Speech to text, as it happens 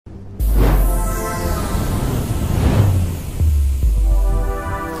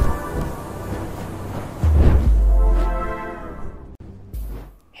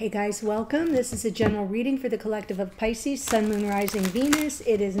Hey guys, welcome. This is a general reading for the collective of Pisces, Sun, Moon, Rising, Venus.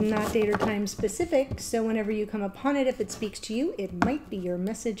 It is not date or time specific, so whenever you come upon it, if it speaks to you, it might be your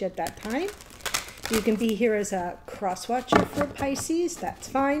message at that time. You can be here as a cross-watcher for Pisces. That's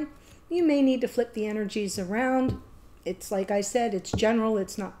fine. You may need to flip the energies around. It's like I said, it's general,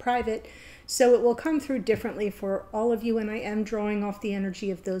 it's not private, so it will come through differently for all of you, and I am drawing off the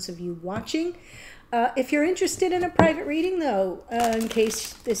energy of those of you watching. If you're interested in a private reading, though, in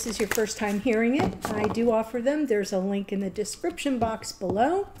case this is your first time hearing it, I do offer them. There's a link in the description box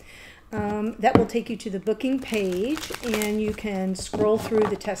below that will take you to the booking page, and you can scroll through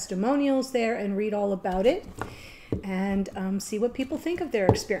the testimonials there and read all about it and see what people think of their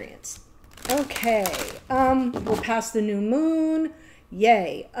experience. Okay, we'll pass the new moon.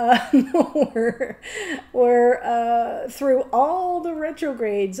 Yay. We're through all the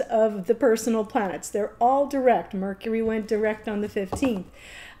retrogrades of the personal planets. They're all direct. Mercury went direct on the 15th.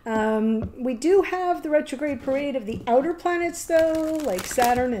 We do have the retrograde parade of the outer planets, though, like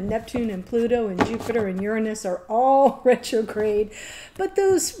Saturn and Neptune and Pluto and Jupiter and Uranus are all retrograde, but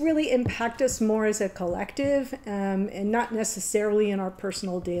those really impact us more as a collective and not necessarily in our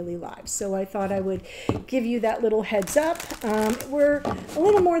personal daily lives. So I thought I would give you that little heads up. We're a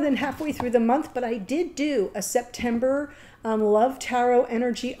little more than halfway through the month, but I did do a September Love Tarot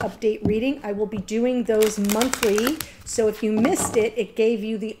Energy Update reading. I will be doing those monthly, so if you missed it, it gave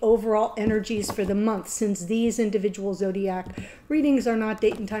you the overall energies for the month. Since these individual zodiac readings are not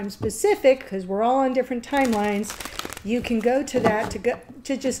date and time specific, because we're all on different timelines, you can go to that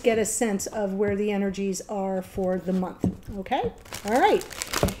to just get a sense of where the energies are for the month. Okay? All right.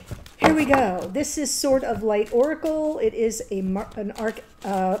 Here we go. This is Sword of Light Oracle. It is an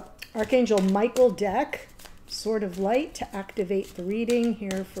Archangel Michael deck. Sword of Light to activate the reading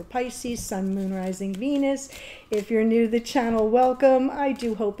here for Pisces, Sun, Moon, Rising, Venus. If you're new to the channel, welcome. I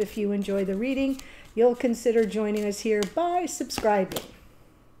do hope if you enjoy the reading, you'll consider joining us here by subscribing.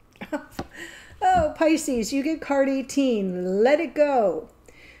 Oh, Pisces, you get card 18. Let it go.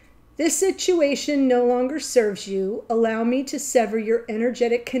 This situation no longer serves you. Allow me to sever your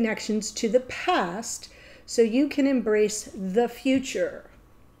energetic connections to the past so you can embrace the future.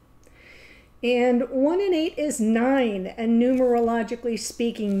 And 1 and 8 is 9, and numerologically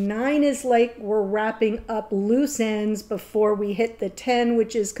speaking, 9 is like we're wrapping up loose ends before we hit the 10,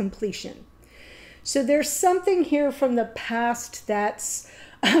 which is completion. So there's something here from the past that's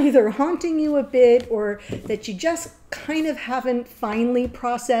either haunting you a bit or that you just kind of haven't finally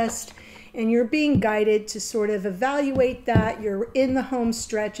processed, and you're being guided to sort of evaluate that. You're in the home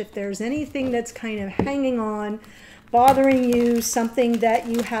stretch. If there's anything that's kind of hanging on, bothering you, something that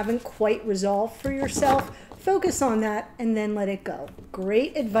you haven't quite resolved for yourself, focus on that and then let it go.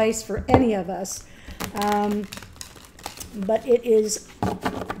 Great advice for any of us, but it is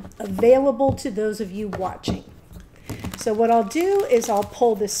available to those of you watching. So what I'll do is I'll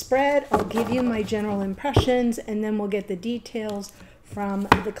pull the spread, I'll give you my general impressions, and then we'll get the details from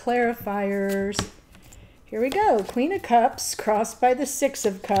the clarifiers. Here we go. Queen of Cups crossed by the 6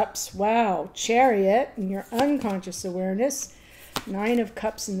 of Cups. Wow. Chariot in your unconscious awareness. 9 of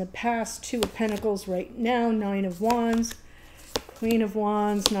Cups in the past. 2 of Pentacles right now. 9 of Wands. Queen of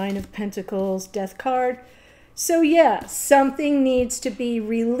Wands. 9 of Pentacles. Death card. So yeah, something needs to be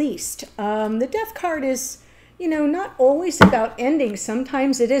released. The Death card is, you know, not always about ending.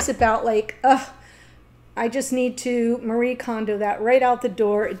 Sometimes it is about like, I just need to Marie Kondo that right out the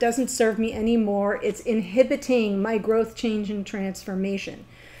door. It doesn't serve me anymore. It's inhibiting my growth, change, and transformation.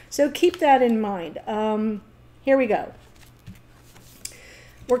 So keep that in mind. Here we go.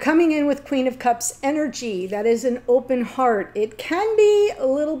 We're coming in with Queen of Cups energy. That is an open heart. It can be a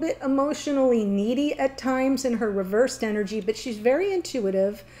little bit emotionally needy at times in her reversed energy, but she's very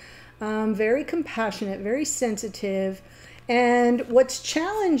intuitive, very compassionate, very sensitive. And what's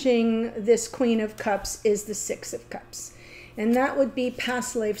challenging this Queen of Cups is the 6 of Cups. And that would be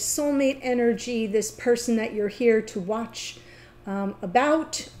past life soulmate energy, this person that you're here to watch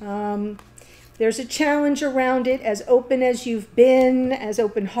about. There's a challenge around it. As open as you've been, as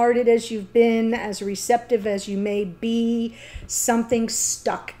open-hearted as you've been, as receptive as you may be, something's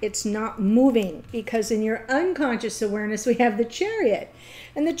stuck. It's not moving, because in your unconscious awareness, we have the Chariot.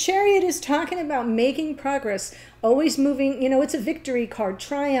 And the Chariot is talking about making progress, always moving, you know, it's a victory card,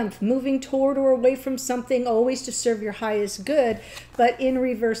 triumph, moving toward or away from something, always to serve your highest good. But in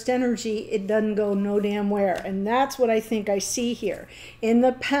reversed energy, it doesn't go no damn where. And that's what I think I see here. In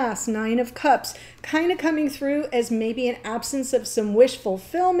the past, 9 of Cups, kind of coming through as maybe an absence of some wish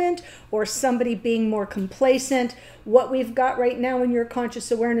fulfillment or somebody being more complacent. What we've got right now in your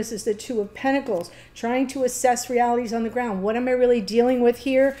conscious awareness is the 2 of Pentacles, trying to assess realities on the ground. What am I really dealing with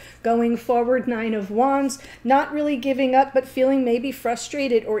here. Going forward, Nine of Wands, not really giving up, but feeling maybe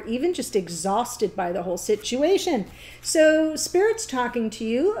frustrated or even just exhausted by the whole situation. So Spirit's talking to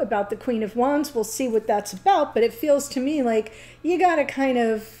you about the Queen of Wands. We'll see what that's about, but it feels to me like you got to kind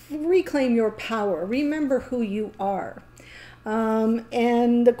of reclaim your power. Remember who you are.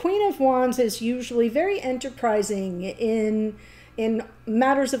 And the Queen of Wands is usually very enterprising in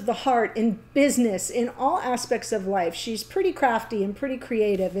matters of the heart, in business, in all aspects of life. She's pretty crafty and pretty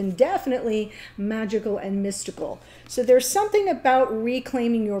creative and definitely magical and mystical. So there's something about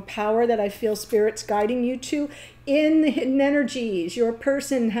reclaiming your power that I feel Spirit's guiding you to in the hidden energies. Your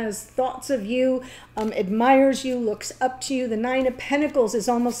person has thoughts of you, admires you, looks up to you. The Nine of Pentacles is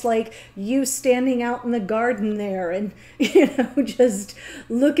almost like you standing out in the garden there and, you know, just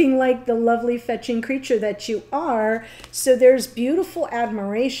looking like the lovely fetching creature that you are. So there's beautiful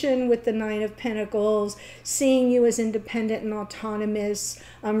admiration with the Nine of Pentacles, seeing you as independent and autonomous,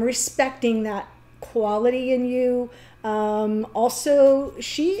 respecting that quality in you. Also,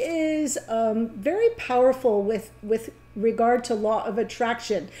 she is very powerful with regard to law of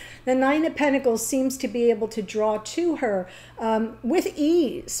attraction. The Nine of Pentacles seems to be able to draw to her with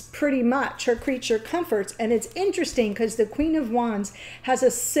ease, pretty much, her creature comforts. And it's interesting because the Queen of Wands has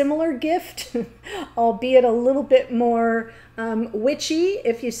a similar gift, albeit a little bit more witchy.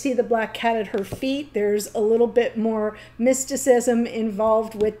 If you see the black cat at her feet, there's a little bit more mysticism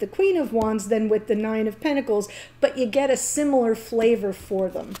involved with the Queen of Wands than with the Nine of Pentacles, but you get a similar flavor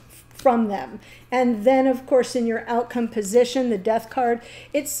from them. And then, of course, in your outcome position, the Death card,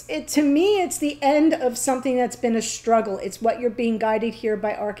 to me, it's the end of something that's been a struggle. It's what you're being guided here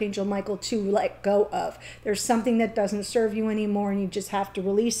by Archangel Michael to let go of. There's something that doesn't serve you anymore and you just have to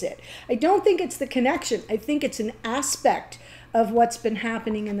release it. I don't think it's the connection. I think it's an aspect of what's been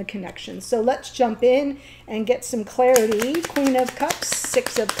happening in the connection. So let's jump in and get some clarity. Queen of Cups,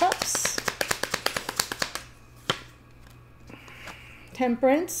 Six of Cups,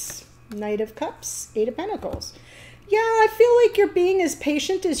 Temperance, Knight of Cups, Eight of Pentacles. Yeah, I feel like you're being as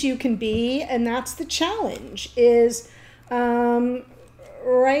patient as you can be, and that's the challenge, is,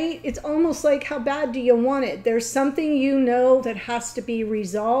 right? It's almost like, how bad do you want it? There's something you know that has to be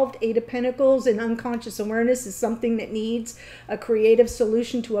resolved. Eight of Pentacles and unconscious awareness is something that needs a creative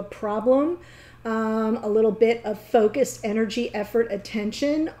solution to a problem. A little bit of focused energy, effort,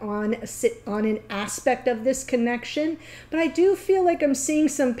 attention on an aspect of this connection. But I do feel like I'm seeing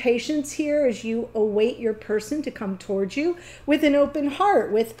some patience here as you await your person to come towards you with an open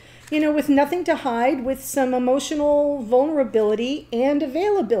heart, with, you know, with nothing to hide, with some emotional vulnerability and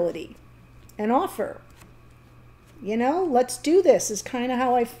availability and offer. You know, let's do this is kind of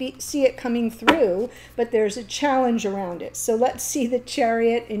how I see it coming through, but there's a challenge around it. So let's see the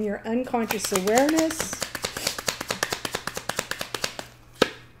Chariot in your unconscious awareness.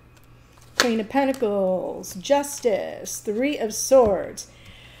 Queen of Pentacles, Justice, Three of Swords.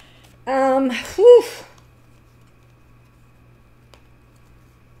 Whew.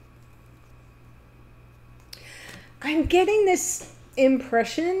 I'm getting this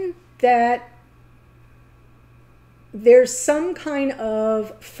impression that there's some kind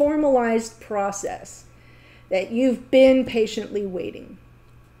of formalized process that you've been patiently waiting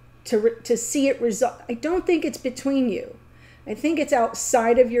to see it resolve. I don't think it's between you. I think it's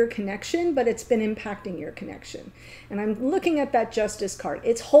outside of your connection, but it's been impacting your connection. And I'm looking at that Justice card.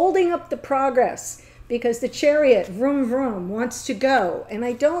 It's holding up the progress because the Chariot, vroom, vroom, wants to go. And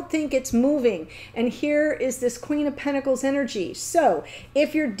I don't think it's moving. And here is this Queen of Pentacles energy. So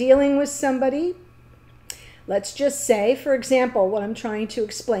if you're dealing with somebody, let's just say, for example, what I'm trying to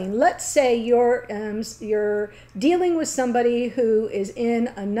explain, let's say you're dealing with somebody who is in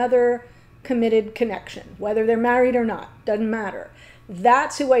another committed connection, whether they're married or not, doesn't matter.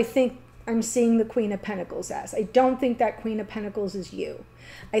 That's who I think I'm seeing the Queen of Pentacles as. I don't think that Queen of Pentacles is you.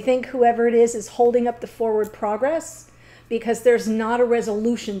 I think whoever it is holding up the forward progress because there's not a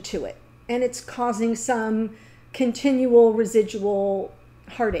resolution to it. And it's causing some continual residual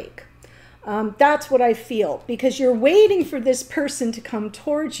heartache. That's what I feel, because you're waiting for this person to come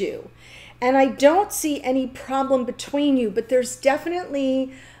towards you. And I don't see any problem between you, but there's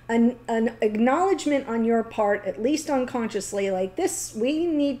definitely an acknowledgement on your part, at least unconsciously, like this, we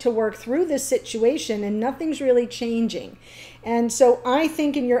need to work through this situation and nothing's really changing. And so I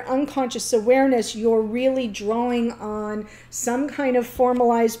think in your unconscious awareness, you're really drawing on some kind of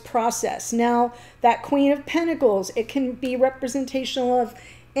formalized process. Now, that Queen of Pentacles, it can be representational of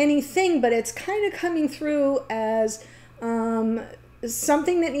anything, but it's kind of coming through as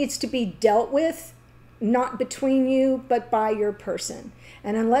something that needs to be dealt with, not between you, but by your person.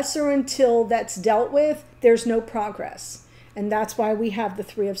 And unless or until that's dealt with, there's no progress. And that's why we have the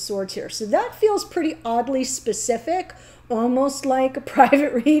Three of Swords here. So that feels pretty oddly specific, almost like a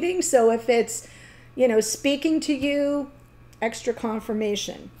private reading. So if it's, you know, speaking to you, extra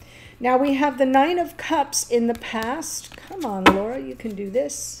confirmation. Now we have the Nine of Cups in the past. Come on, Laura, you can do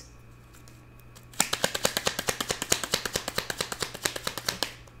this.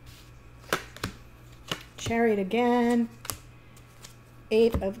 Chariot again.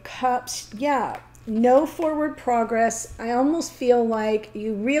 Eight of Cups. Yeah, no forward progress. I almost feel like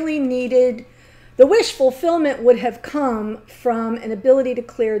you really needed, the wish fulfillment would have come from an ability to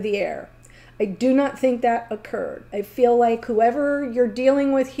clear the air. I do not think that occurred. I feel like whoever you're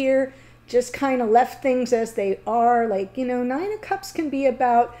dealing with here just kind of left things as they are. Like, you know, Nine of Cups can be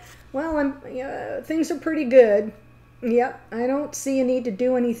about, well, things are pretty good. Yep, I don't see a need to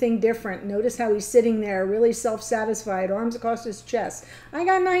do anything different. Notice how he's sitting there, really self-satisfied, arms across his chest. I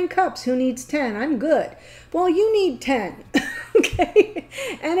got 9 cups. Who needs 10? I'm good. Well, you need 10. Okay?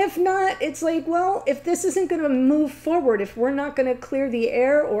 And if not, it's like, well, if this isn't going to move forward, if we're not going to clear the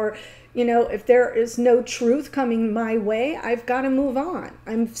air, or, you know, if there is no truth coming my way, I've got to move on.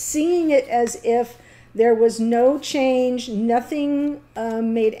 I'm seeing it as if there was no change, nothing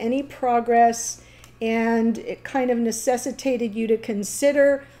made any progress, and it kind of necessitated you to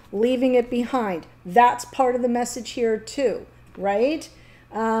consider leaving it behind. That's part of the message here too, right?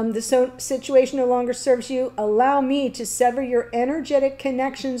 The situation no longer serves you. Allow me to sever your energetic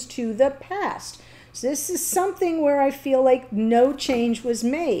connections to the past. So this is something where I feel like no change was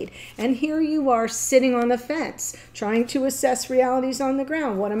made. And here you are sitting on the fence, trying to assess realities on the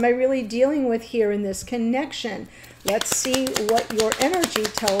ground. What am I really dealing with here in this connection? Let's see what your energy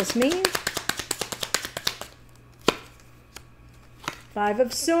tells me. Five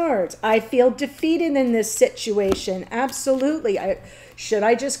of Swords. I feel defeated in this situation. Absolutely. Should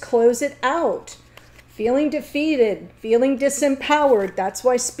I just close it out? Feeling defeated, feeling disempowered. That's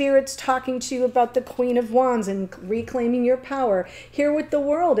why Spirit's talking to you about the Queen of Wands and reclaiming your power. Here with the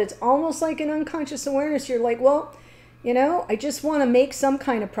World, it's almost like an unconscious awareness. You're like, well, you know, I just want to make some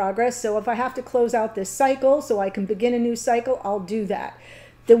kind of progress. So if I have to close out this cycle so I can begin a new cycle, I'll do that.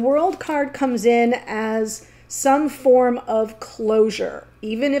 The World card comes in as some form of closure.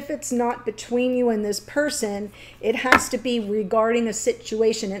 Even if it's not between you and this person, it has to be regarding a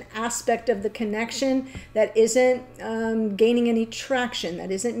situation, an aspect of the connection that isn't gaining any traction,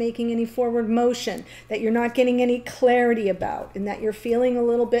 that isn't making any forward motion, that you're not getting any clarity about, and that you're feeling a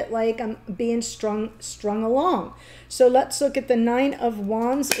little bit like I'm being strung along. So let's look at the Nine of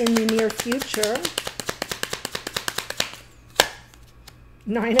Wands in the near future.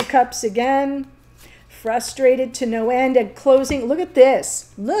 Nine of Cups again. Frustrated to no end and closing. Look at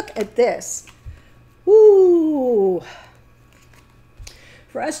this. Look at this. Ooh.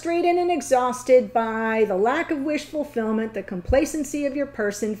 Frustrated and exhausted by the lack of wish fulfillment, the complacency of your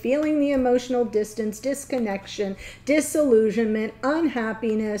person, feeling the emotional distance, disconnection, disillusionment,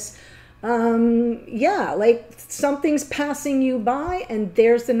 unhappiness. Yeah, like something's passing you by, and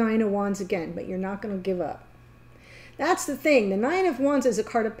there's the Nine of Wands again, but you're not going to give up. That's the thing. The Nine of Wands is a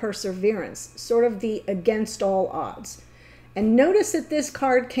card of perseverance, sort of the against all odds. And notice that this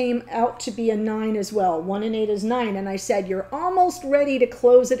card came out to be a 9 as well. 1 and 8 is 9. And I said, you're almost ready to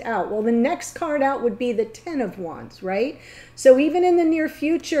close it out. Well, the next card out would be the 10 of Wands, right? So even in the near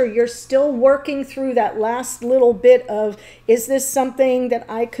future, you're still working through that last little bit of, is this something that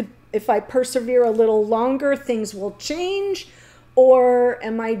I could, if I persevere a little longer, things will change? Or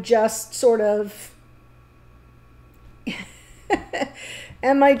am I just sort of,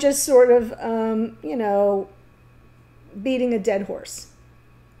 am I just sort of, you know, beating a dead horse,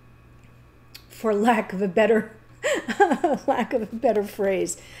 for lack of a better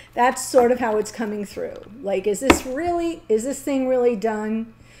phrase? That's sort of how it's coming through. Like, is this thing really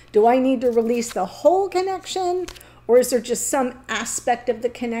done? Do I need to release the whole connection? Or is there just some aspect of the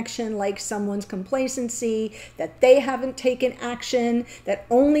connection, like someone's complacency, that they haven't taken action, that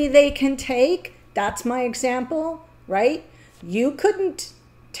only they can take? That's my example, right? You couldn't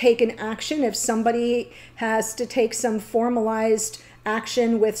take an action if somebody has to take some formalized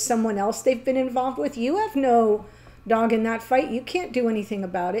action with someone else they've been involved with. You have no dog in that fight. You can't do anything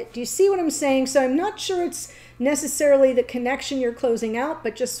about it. Do you see what I'm saying? So I'm not sure it's necessarily the connection you're closing out,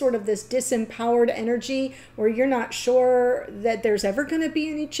 but just sort of this disempowered energy where you're not sure that there's ever going to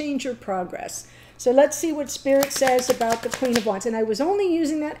be any change or progress. So let's see what Spirit says about the Queen of Wands. And I was only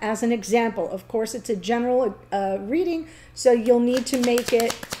using that as an example. Of course, it's a general reading, so you'll need to make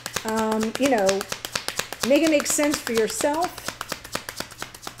it, you know, make it make sense for yourself.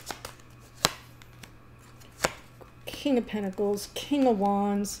 King of Pentacles, King of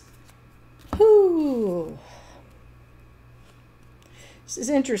Wands. Whoo. This is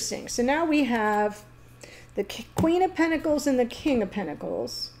interesting. So now we have the Queen of Pentacles and the King of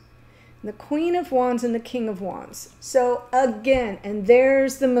Pentacles, the Queen of Wands and the King of Wands. So again, and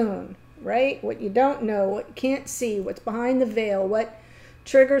there's the moon, right? What you don't know, what you can't see, what's behind the veil, what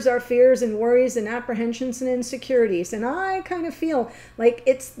triggers our fears and worries and apprehensions and insecurities. And I kind of feel like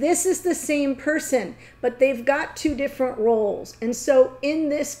this is the same person, but they've got two different roles. And so in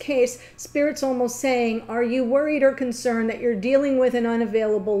this case, Spirit's almost saying, are you worried or concerned that you're dealing with an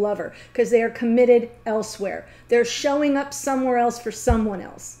unavailable lover because they are committed elsewhere? They're showing up somewhere else for someone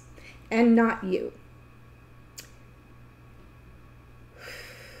else and not you.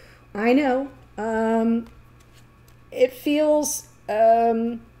 I know. It feels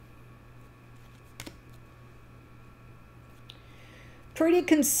pretty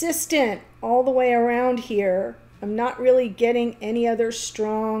consistent all the way around here. I'm not really getting any other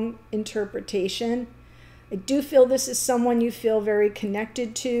strong interpretation. I do feel this is someone you feel very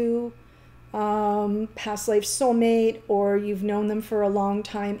connected to, past life soulmate, or you've known them for a long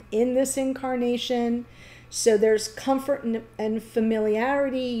time in this incarnation. So there's comfort and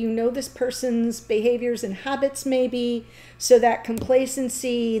familiarity. You know this person's behaviors and habits maybe. So that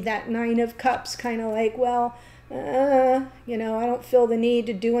complacency, that Nine of Cups, kind of like, well, you know, I don't feel the need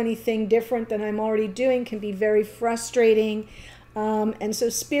to do anything different than I'm already doing, can be very frustrating. And so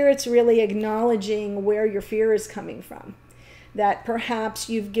Spirit's really acknowledging where your fear is coming from. That perhaps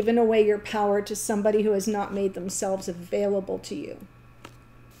you've given away your power to somebody who has not made themselves available to you.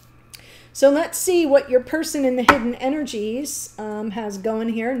 So let's see what your person in the hidden energies has going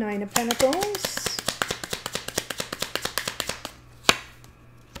here. Nine of Pentacles,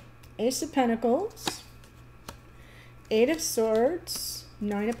 Ace of Pentacles, Eight of Swords,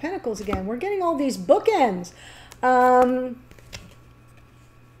 Nine of Pentacles again. We're getting all these bookends.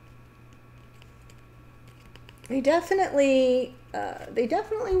 They definitely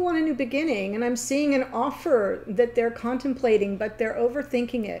want a new beginning, and I'm seeing an offer that they're contemplating, but they're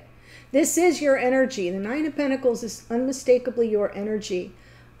overthinking it. This is your energy. The Nine of Pentacles is unmistakably your energy.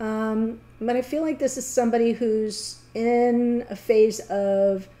 But I feel like this is somebody who's in a phase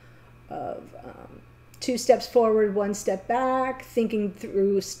of two steps forward, one step back, thinking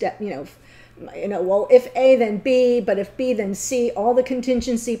through well, if A, then B, but if B, then C, all the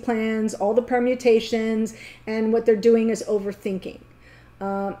contingency plans, all the permutations, and what they're doing is overthinking.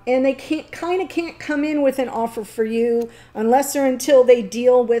 And they can't come in with an offer for you unless or until they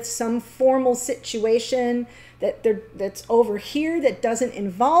deal with some formal situation that's over here that doesn't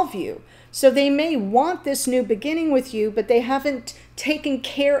involve you. So they may want this new beginning with you, but they haven't taken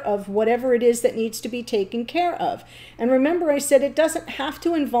care of whatever it is that needs to be taken care of. And remember, I said it doesn't have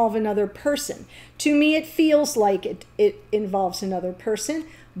to involve another person. To me, it feels like it involves another person.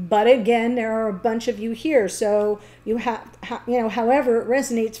 But again, there are a bunch of you here, so you have, however it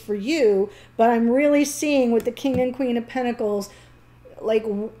resonates for you. But I'm really seeing with the King and Queen of Pentacles, like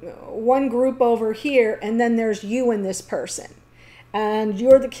one group over here, and then there's you and this person. And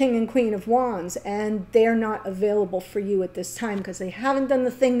you're the King and Queen of Wands, and they're not available for you at this time because they haven't done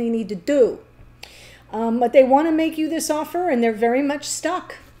the thing they need to do. But they want to make you this offer, and they're very much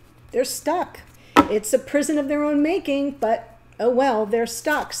stuck. They're stuck. It's a prison of their own making, but oh well, they're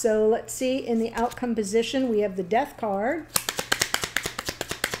stuck. So let's see, in the outcome position, we have the Death card.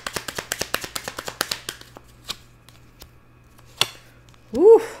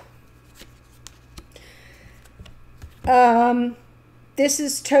 Woo. This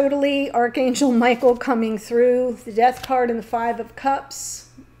is totally Archangel Michael coming through. The Death card and the Five of Cups.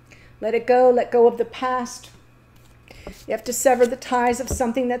 Let it go. Let go of the past. You have to sever the ties of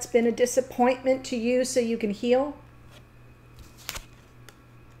something that's been a disappointment to you so you can heal.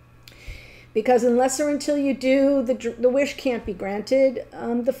 Because unless or until you do, the wish can't be granted.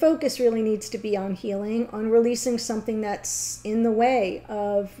 The focus really needs to be on healing, on releasing something that's in the way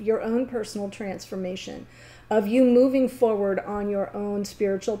of your own personal transformation, of you moving forward on your own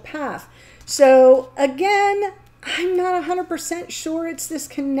spiritual path. So again, I'm not 100% sure it's this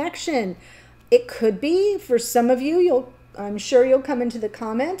connection. It could be for some of you. I'm sure you'll come into the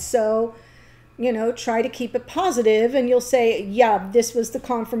comments. So, try to keep it positive, and you'll say, yeah, this was the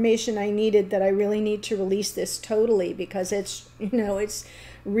confirmation I needed, that I really need to release this totally, because it's, it's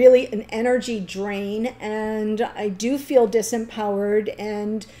really an energy drain, and I do feel disempowered,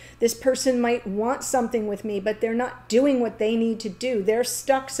 and this person might want something with me, but they're not doing what they need to do. They're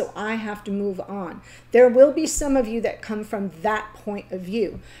stuck, so I have to move on. There will be some of you that come from that point of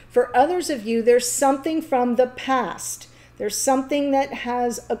view. For others of you, there's something from the past There's something that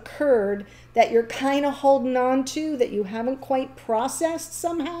has occurred that you're kind of holding on to, that you haven't quite processed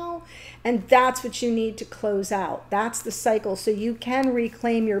somehow. And that's what you need to close out. That's the cycle. So you can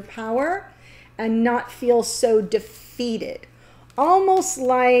reclaim your power and not feel so defeated. Almost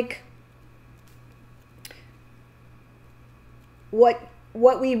like what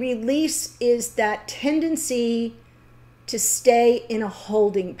we release is that tendency to stay in a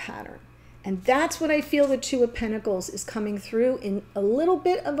holding pattern. And that's what I feel the Two of Pentacles is coming through in a little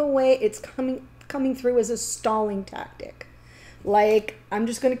bit of a way. It's coming through as a stalling tactic. Like, I'm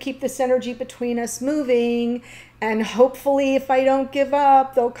just going to keep this energy between us moving, and hopefully if I don't give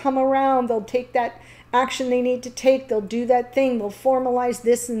up, they'll come around, they'll take that action they need to take, they'll do that thing, they'll formalize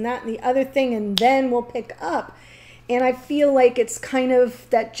this and that and the other thing, and then we'll pick up. And I feel like it's kind of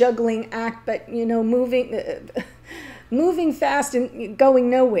that juggling act, but, you know, moving fast and going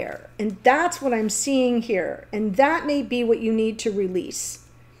nowhere. And that's what I'm seeing here. And that may be what you need to release,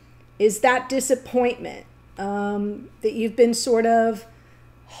 is that disappointment that you've been sort of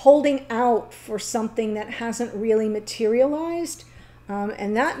holding out for something that hasn't really materialized.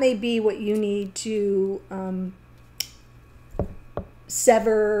 And that may be what you need to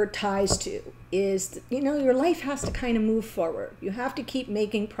sever ties to, is, you know, your life has to kind of move forward. You have to keep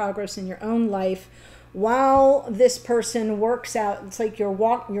making progress in your own life while this person works out. It's like you're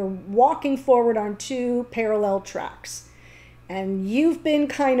walking forward on two parallel tracks, and you've been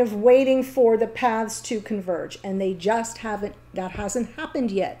kind of waiting for the paths to converge, and they just haven't. That hasn't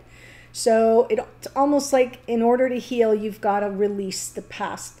happened yet. So it's almost like in order to heal, you've got to release the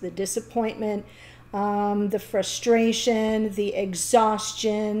past, the disappointment, the frustration, the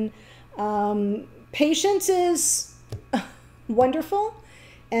exhaustion. Patience is wonderful.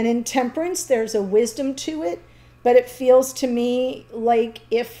 And in temperance, there's a wisdom to it. But it feels to me like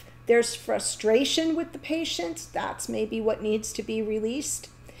if there's frustration with the patience, that's maybe what needs to be released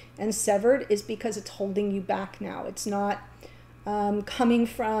and severed, is because it's holding you back now. It's not coming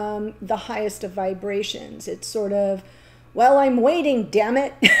from the highest of vibrations. It's sort of, well, I'm waiting, damn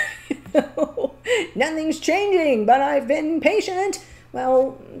it. Nothing's changing, but I've been patient.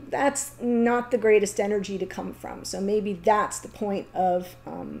 Well, that's not the greatest energy to come from. So maybe that's the point of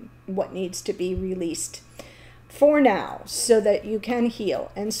what needs to be released for now, so that you can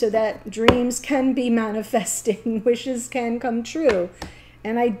heal, and so that dreams can be manifesting, wishes can come true.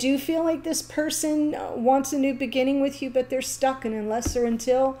 And I do feel like this person wants a new beginning with you, but they're stuck. And unless or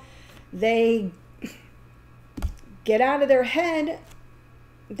until they get out of their head,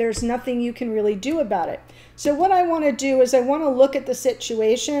 there's nothing you can really do about it. So what I want to do is I want to look at the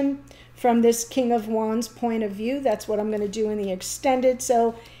situation from this King of Wands point of view. That's what I'm going to do in the extended.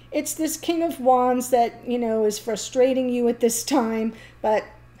 So it's this King of Wands that, you know, is frustrating you at this time, but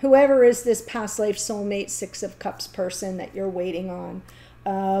whoever is this past life soulmate, Six of Cups person that you're waiting on,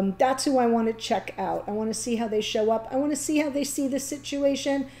 that's who I want to check out. I want to see how they show up. I want to see how they see the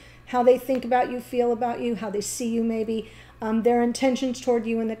situation, how they think about you, feel about you, how they see you maybe, their intentions toward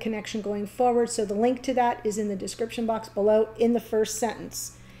you and the connection going forward. So the link to that is in the description box below in the first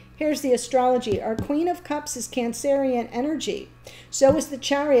sentence. Here's the astrology. Our Queen of Cups is Cancerian energy. So is the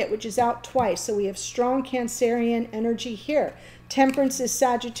Chariot, which is out twice. So we have strong Cancerian energy here. Temperance is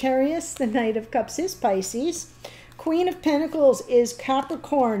Sagittarius. The Knight of Cups is Pisces. Queen of Pentacles is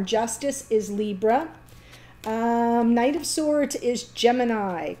Capricorn. Justice is Libra. Knight of Swords is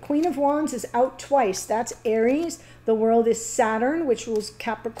Gemini. Queen of Wands is out twice. That's Aries. The World is Saturn, which rules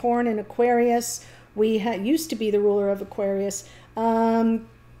Capricorn and Aquarius. We used to be the ruler of Aquarius.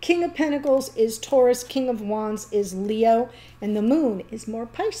 King of Pentacles is Taurus. King of Wands is Leo. And the Moon is more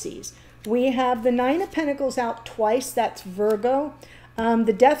Pisces. We have the Nine of Pentacles out twice. That's Virgo.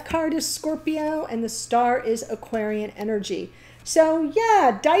 The Death card is Scorpio. And the Star is Aquarian energy. So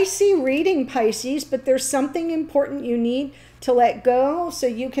yeah, dicey reading, Pisces, but there's something important you need to let go so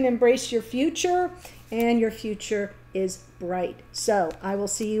you can embrace your future, and your future is bright. So I will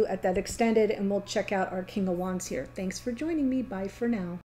see you at that extended, and we'll check out our King of Wands here. Thanks for joining me. Bye for now.